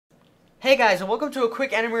Hey guys, and welcome to a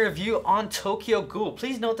quick anime review on Tokyo Ghoul.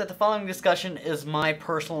 Please note that the following discussion is my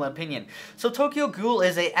personal opinion. So Tokyo Ghoul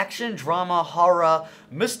is a action, drama, horror,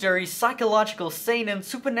 mystery, psychological, seinen,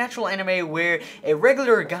 supernatural anime where a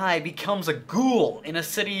regular guy becomes a ghoul in a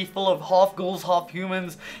city full of half ghouls, half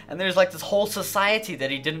humans, and there's like this whole society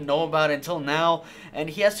that he didn't know about until now,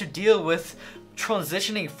 and he has to deal with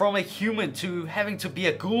transitioning from a human to having to be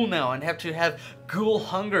a ghoul now and have to have ghoul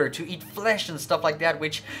hunger to eat flesh and stuff like that,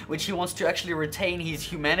 which he wants to actually retain his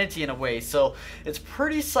humanity in a way. So it's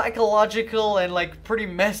pretty psychological and like pretty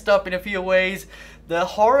messed up in a few ways. The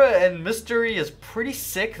horror and mystery is pretty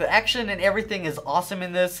sick. The action and everything is awesome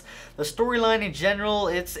in this. The storyline in general,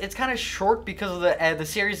 it's kind of short because of the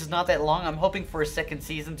series is not that long. I'm hoping for a second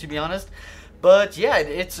season, to be honest. But yeah,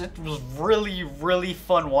 it was really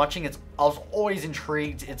fun watching. I was always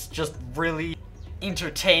intrigued. It's just really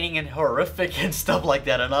entertaining and horrific and stuff like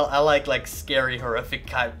that. And I like scary, horrific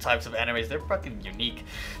types of animes. They're fucking unique.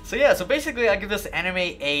 So yeah, so basically I give this anime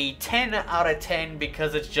a 10 out of 10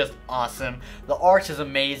 because it's just awesome. The art is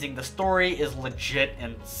amazing. The story is legit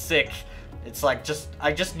and sick. It's like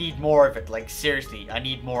I just need more of it. Like seriously, I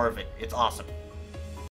need more of it. It's awesome.